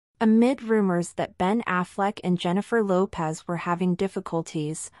Amid rumors that Ben Affleck and Jennifer Lopez were having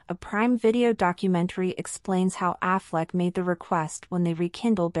difficulties, a Prime Video documentary explains how Affleck made the request when they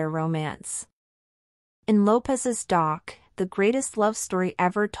rekindled their romance. In Lopez's doc, The Greatest Love Story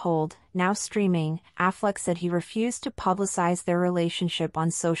Ever Told, now streaming, Affleck said he refused to publicize their relationship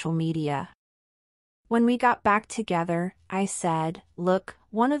on social media. "When we got back together, I said, 'Look,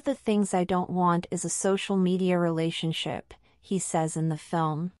 one of the things I don't want is a social media relationship,'" he says in the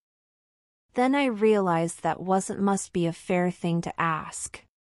film. "Then I realized that must be a fair thing to ask.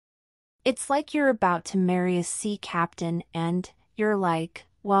 It's like you're about to marry a sea captain and you're like,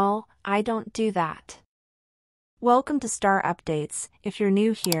 well, I don't do that." Welcome to Star Updates. If you're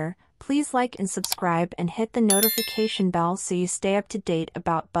new here, please like and subscribe and hit the notification bell so you stay up to date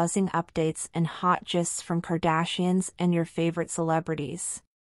about buzzing updates and hot gists from Kardashians and your favorite celebrities.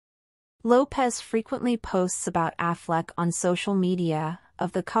 Lopez frequently posts about Affleck on social media,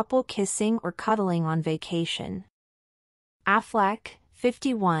 of the couple kissing or cuddling on vacation. Affleck,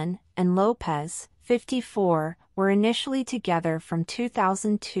 51, and Lopez, 54, were initially together from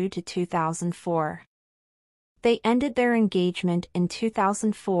 2002 to 2004. They ended their engagement in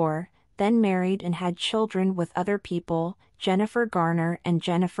 2004, then married and had children with other people, Jennifer Garner and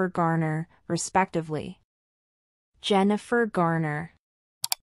Jenifer Garner, respectively. Jenifer Garner.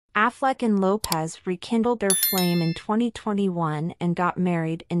 Affleck and Lopez rekindled their flame in 2021 and got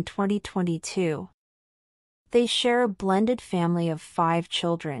married in 2022. They share a blended family of 5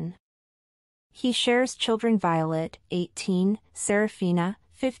 children. He shares children Violet, 18, Seraphina,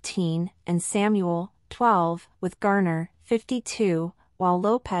 15, and Samuel, 12, with Garner, 52, while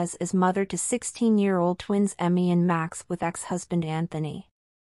Lopez is mother to 16-year-old twins Emme and Max with ex-husband Anthony.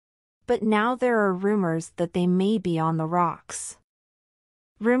 But now there are rumors that they may be on the rocks.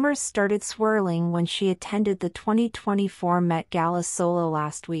 Rumors started swirling when she attended the 2024 Met Gala solo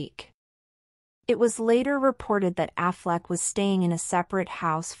last week. It was later reported that Affleck was staying in a separate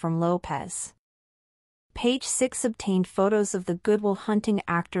house from Lopez. Page Six obtained photos of the Good Will Hunting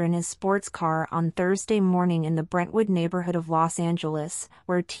actor in his sports car on Thursday morning in the Brentwood neighborhood of Los Angeles,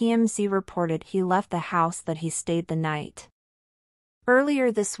 where TMZ reported he left the house that he stayed the night.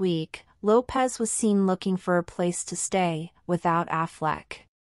 Earlier this week, Lopez was seen looking for a place to stay, without Affleck.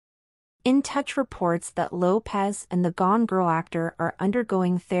 In Touch reports that Lopez and the Gone Girl actor are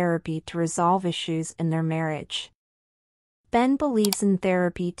undergoing therapy to resolve issues in their marriage. Ben believes in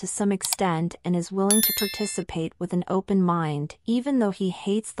therapy to some extent and is willing to participate with an open mind, even though he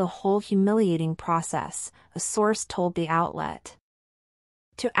hates the whole humiliating process, a source told the outlet.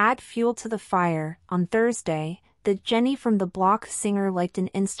 To add fuel to the fire, on Thursday, the Jenny from the Block singer liked an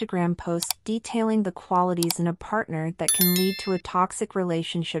Instagram post detailing the qualities in a partner that can lead to a toxic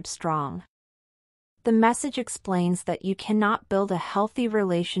relationship strong. The message explains that you cannot build a healthy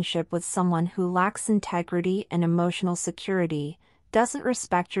relationship with someone who lacks integrity and emotional security, doesn't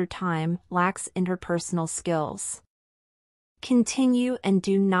respect your time, lacks interpersonal skills. Continue and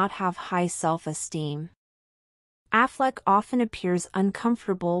do not have high self-esteem. Affleck often appears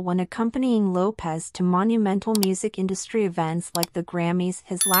uncomfortable when accompanying Lopez to monumental music industry events like the Grammys.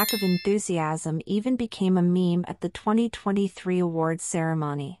 His lack of enthusiasm even became a meme at the 2023 awards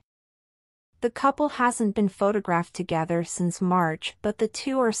ceremony. The couple hasn't been photographed together since March, but the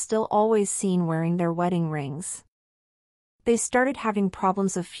two are still always seen wearing their wedding rings. They started having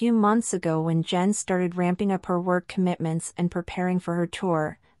problems a few months ago when Jen started ramping up her work commitments and preparing for her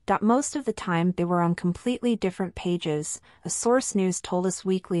tour. Most of the time they were on completely different pages, a source news told Us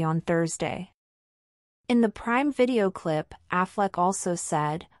Weekly on Thursday. In the Prime Video clip, Affleck also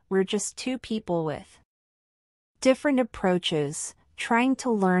said, "We're just two people with different approaches, trying to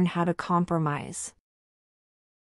learn how to compromise."